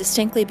 though,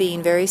 distinctly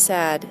being very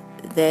sad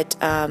that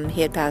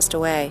he had passed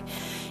away.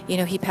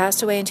 He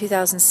passed away in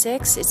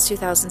 2006. It's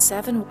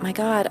 2007. My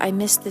God, I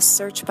missed this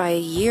search by a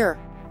year.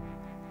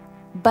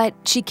 But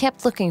she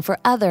kept looking for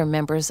other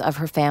members of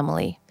her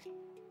family.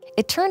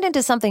 It turned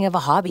into something of a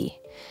hobby.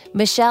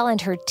 Michelle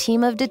and her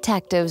team of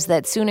detectives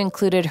that soon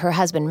included her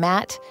husband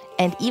Matt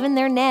and even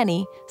their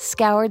nanny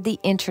scoured the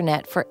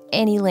internet for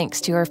any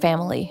links to her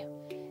family.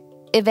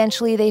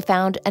 Eventually, they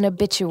found an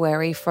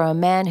obituary for a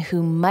man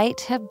who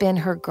might have been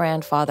her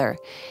grandfather.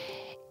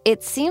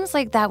 It seems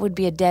like that would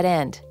be a dead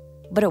end,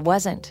 but it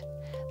wasn't.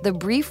 The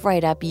brief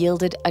write-up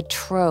yielded a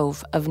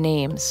trove of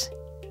names.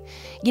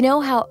 You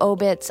know how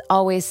obits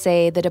always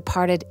say the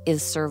departed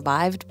is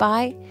survived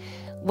by?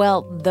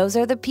 Well, those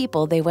are the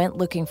people they went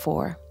looking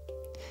for.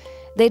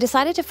 They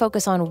decided to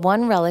focus on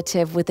one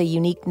relative with a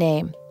unique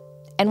name.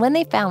 And when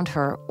they found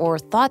her, or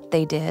thought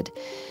they did,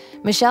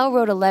 Michelle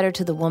wrote a letter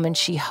to the woman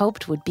she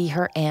hoped would be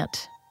her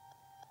aunt.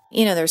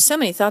 There's so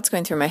many thoughts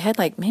going through my head,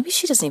 like, maybe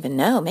she doesn't even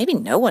know. Maybe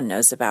no one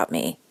knows about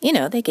me.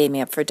 They gave me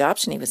up for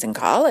adoption. He was in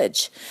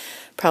college.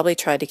 Probably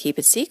tried to keep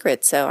it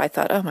secret. So I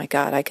thought, oh my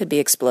God, I could be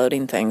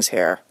exploding things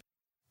here.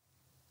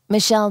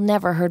 Michelle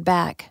never heard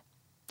back.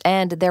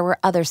 And there were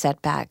other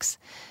setbacks.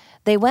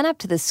 They went up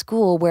to the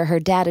school where her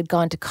dad had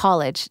gone to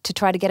college to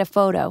try to get a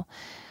photo,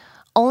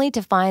 only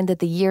to find that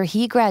the year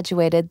he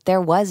graduated,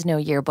 there was no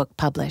yearbook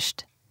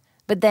published.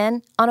 But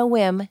then, on a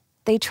whim,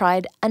 they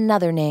tried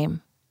another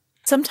name.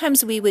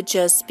 Sometimes we would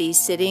just be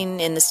sitting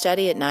in the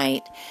study at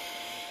night,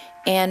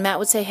 and Matt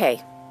would say,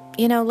 hey,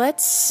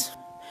 let's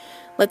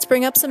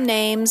bring up some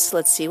names,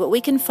 let's see what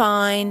we can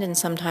find, and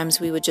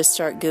sometimes we would just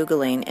start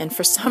Googling, and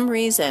for some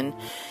reason,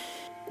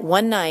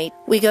 one night,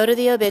 we go to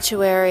the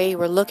obituary,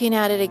 we're looking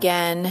at it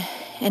again,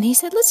 and he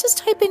said, let's just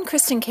type in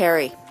Kristen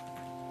Carey.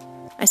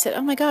 I said,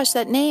 oh my gosh,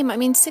 that name,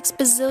 6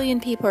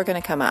 bazillion people are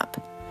going to come up.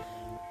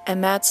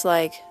 And Matt's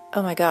like,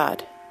 oh my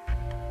God,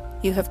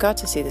 you have got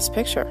to see this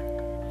picture.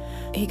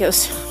 He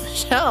goes,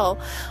 Michelle,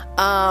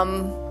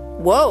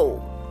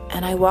 whoa.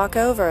 And I walk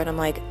over and I'm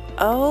like,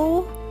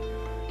 oh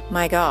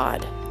my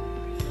God.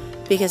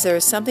 Because there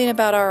was something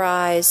about our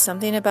eyes,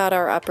 something about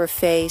our upper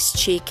face,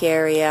 cheek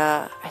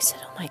area. I said,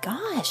 oh my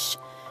gosh,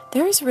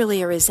 there is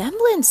really a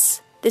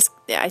resemblance.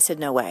 I said,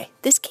 no way.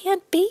 This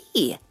can't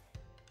be.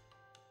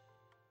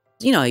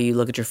 You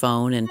look at your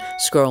phone and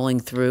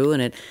scrolling through,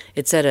 and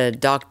it said a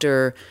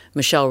Dr.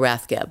 Michelle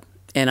Rathgeb.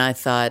 And I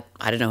thought,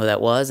 I didn't know who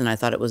that was, and I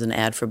thought it was an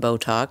ad for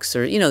Botox,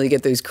 or, you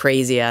get those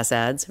crazy-ass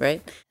ads,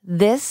 right?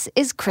 This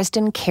is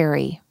Kristen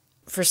Carey.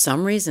 For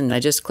some reason, I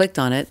just clicked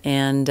on it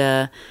and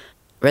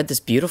read this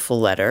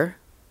beautiful letter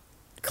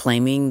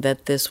claiming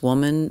that this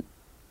woman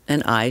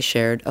and I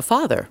shared a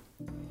father.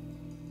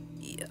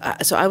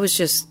 So I was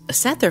just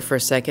sat there for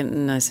a second,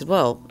 and I said,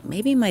 well,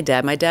 maybe my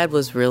dad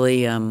was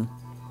really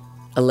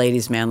a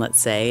ladies' man, let's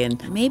say,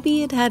 and maybe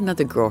he'd had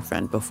another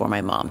girlfriend before my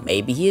mom.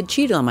 Maybe he had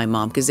cheated on my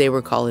mom because they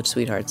were college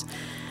sweethearts.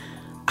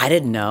 I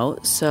didn't know,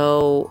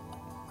 so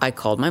I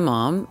called my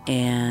mom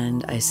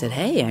and I said,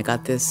 hey, I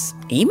got this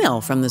email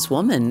from this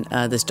woman,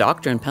 this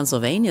doctor in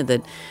Pennsylvania,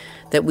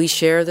 that we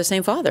share the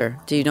same father.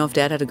 Do you know if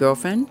Dad had a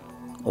girlfriend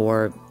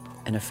or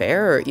an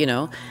affair, or,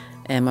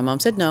 And my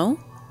mom said no.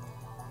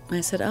 And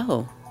I said,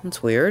 oh,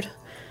 that's weird.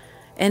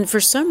 And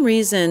for some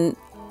reason,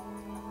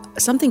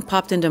 something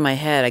popped into my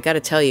head. I got to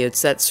tell you,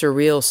 it's that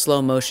surreal,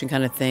 slow motion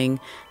kind of thing.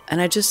 And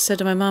I just said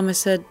to my mom, I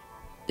said,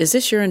 is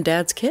this your and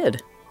Dad's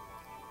kid?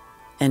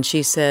 And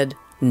she said,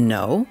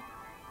 no.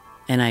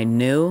 And I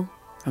knew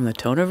from the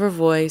tone of her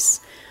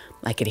voice,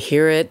 I could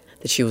hear it,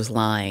 that she was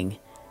lying.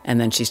 And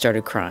then she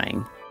started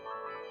crying.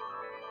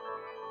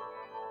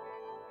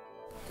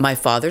 My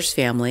father's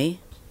family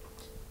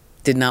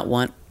did not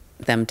want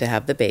them to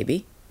have the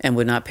baby and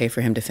would not pay for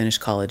him to finish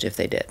college if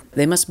they did.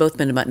 They must have both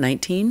been about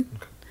 19.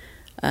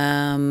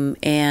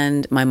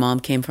 And my mom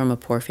came from a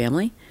poor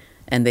family,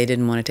 and they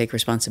didn't want to take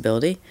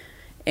responsibility.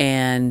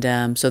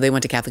 And so they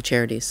went to Catholic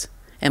Charities.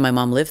 And my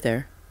mom lived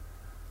there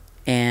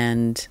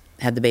and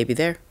had the baby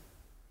there.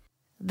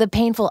 The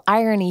painful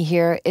irony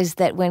here is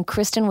that when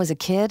Kristen was a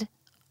kid,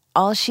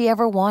 all she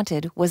ever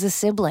wanted was a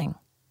sibling.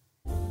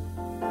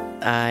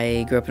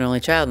 I grew up an only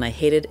child, and I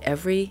hated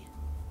every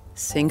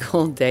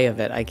single day of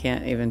it. I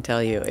can't even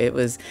tell you.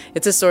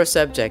 It's a sore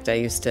subject. I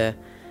used to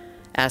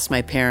ask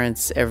my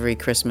parents every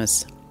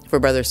Christmas for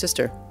brother or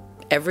sister.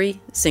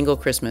 Every single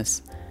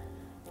Christmas,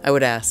 I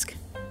would ask.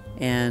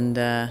 And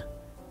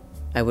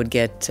I would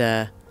get,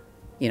 a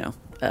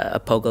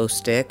pogo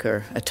stick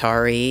or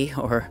Atari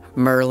or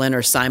Merlin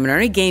or Simon or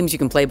any games you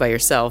can play by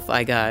yourself,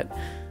 I got.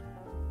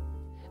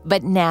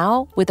 But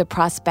now, with the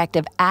prospect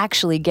of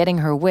actually getting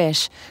her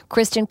wish,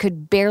 Kristen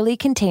could barely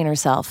contain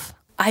herself.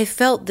 I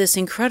felt this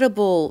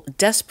incredible,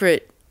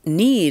 desperate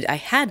need. I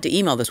had to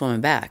email this woman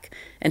back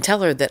and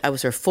tell her that I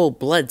was her full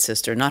blood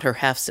sister, not her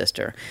half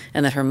sister,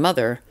 and that her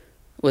mother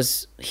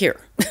was here.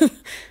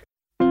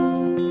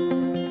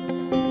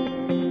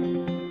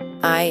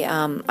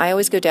 I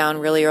always go down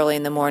really early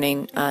in the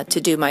morning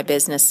to do my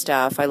business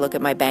stuff. I look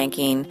at my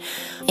banking,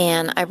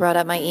 and I brought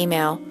up my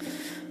email,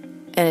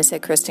 and it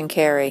said Kristen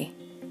Carey.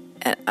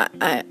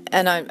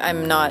 And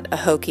I'm not a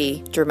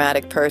hokey,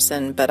 dramatic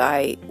person, but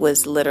I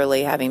was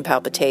literally having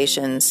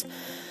palpitations.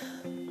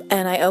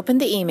 And I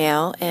opened the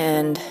email,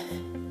 and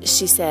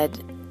she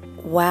said,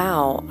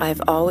 "Wow,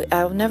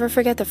 I'll never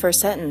forget the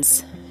first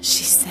sentence."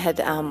 She said,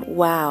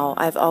 "Wow,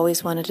 I've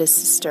always wanted a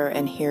sister,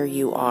 and here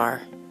you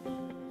are."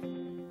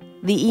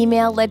 The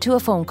email led to a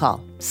phone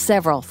call,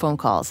 several phone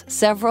calls,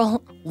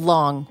 several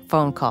long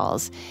phone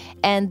calls,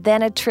 and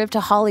then a trip to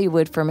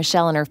Hollywood for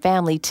Michelle and her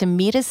family to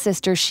meet a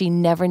sister she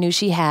never knew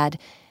she had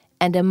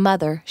and a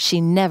mother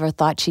she never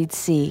thought she'd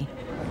see.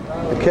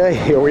 Okay,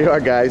 here we are,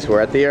 guys.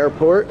 We're at the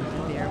airport.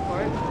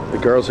 The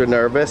girls are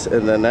nervous,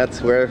 and then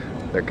that's where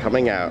they're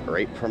coming out,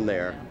 right from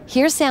there.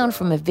 Here's sound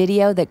from a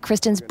video that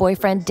Kristen's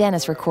boyfriend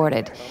Dennis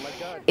recorded.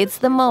 It's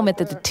the moment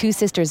that the two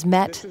sisters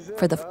met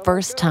for the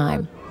first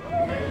time.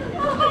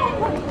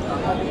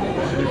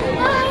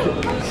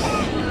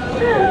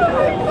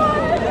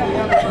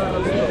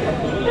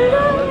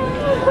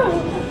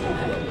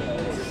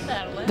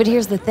 But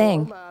here's the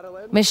thing.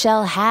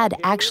 Michelle had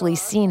actually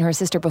seen her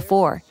sister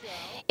before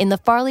in the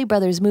Farley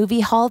Brothers movie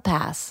Hall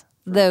Pass,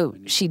 though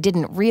she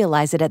didn't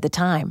realize it at the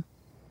time.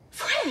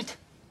 Fred,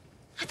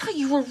 I thought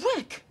you were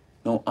Rick.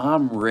 No,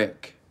 I'm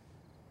Rick.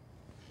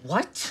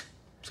 What?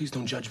 Please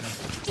don't judge me.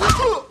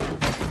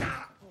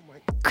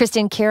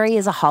 Kristen Carey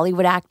is a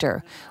Hollywood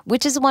actor,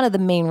 which is one of the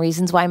main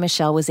reasons why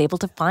Michelle was able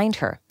to find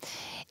her.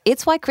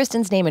 It's why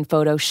Kristen's name and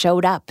photo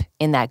showed up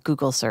in that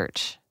Google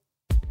search.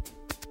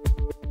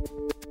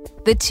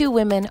 The two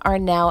women are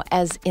now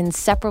as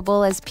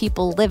inseparable as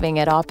people living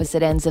at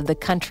opposite ends of the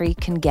country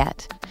can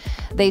get.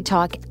 They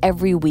talk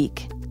every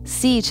week,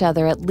 see each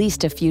other at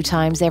least a few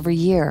times every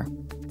year.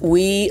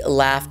 We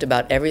laughed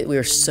about we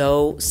were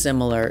so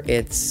similar,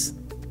 it's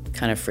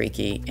kind of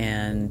freaky.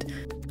 And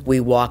we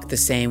walk the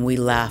same, we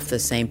laugh the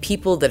same.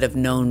 People that have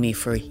known me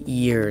for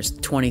years,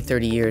 20,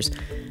 30 years,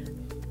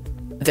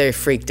 they're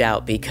freaked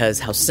out because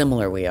how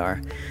similar we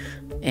are.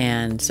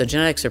 And so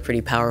genetics are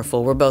pretty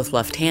powerful. We're both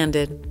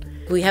left-handed.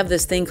 We have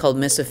this thing called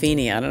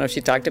misophonia. I don't know if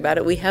she talked about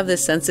it. We have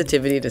this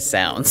sensitivity to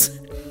sounds.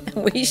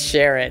 We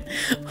share it.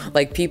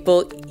 Like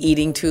people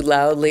eating too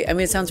loudly. I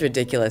mean, it sounds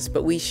ridiculous,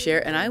 but we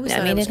share. And I always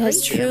thought it was it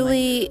has crazy.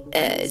 truly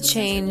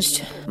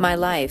changed my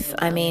life.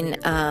 I mean,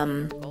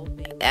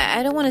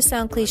 I don't want to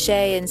sound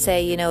cliche and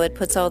say, it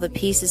puts all the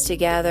pieces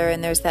together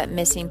and there's that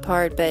missing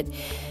part, but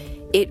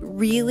it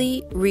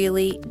really,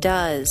 really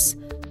does.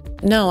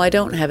 No, I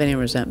don't have any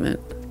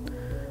resentment.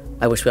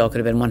 I wish we all could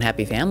have been one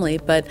happy family,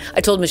 but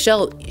I told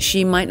Michelle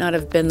she might not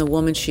have been the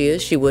woman she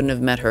is. She wouldn't have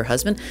met her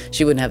husband.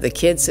 She wouldn't have the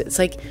kids. It's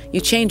like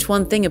you change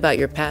one thing about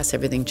your past,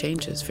 everything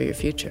changes for your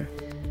future.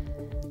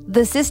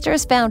 The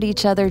sisters found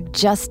each other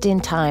just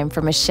in time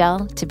for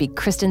Michelle to be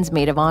Kristen's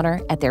maid of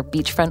honor at their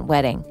beachfront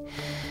wedding.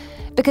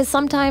 Because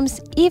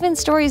sometimes even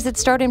stories that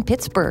start in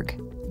Pittsburgh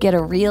get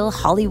a real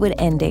Hollywood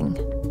ending.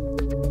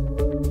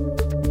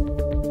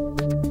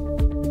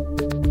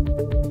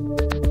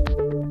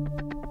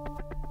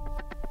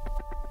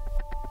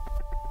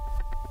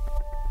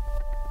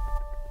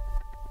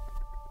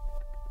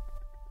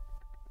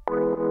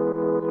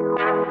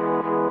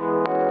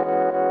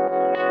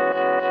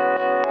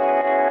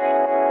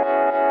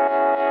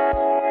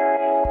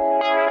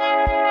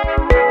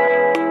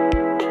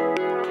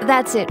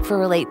 That's it for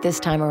Relate this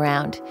time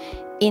around.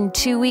 In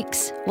 2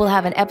 weeks, we'll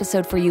have an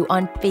episode for you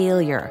on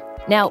failure.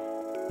 Now,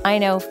 I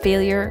know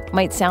failure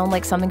might sound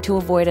like something to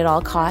avoid at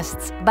all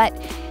costs, but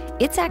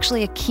it's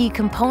actually a key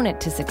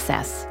component to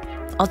success.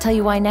 I'll tell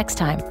you why next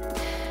time.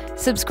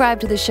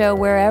 Subscribe to the show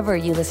wherever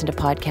you listen to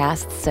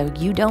podcasts so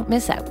you don't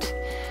miss out.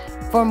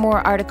 For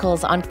more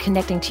articles on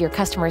connecting to your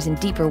customers in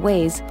deeper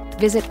ways,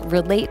 visit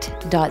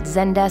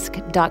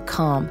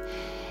relate.zendesk.com.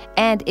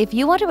 And if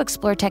you want to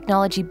explore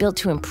technology built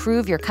to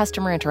improve your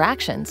customer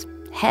interactions,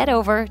 head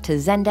over to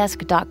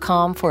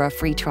zendesk.com for a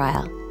free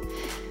trial.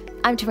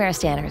 I'm Tamara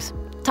Stanners.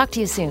 Talk to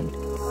you soon.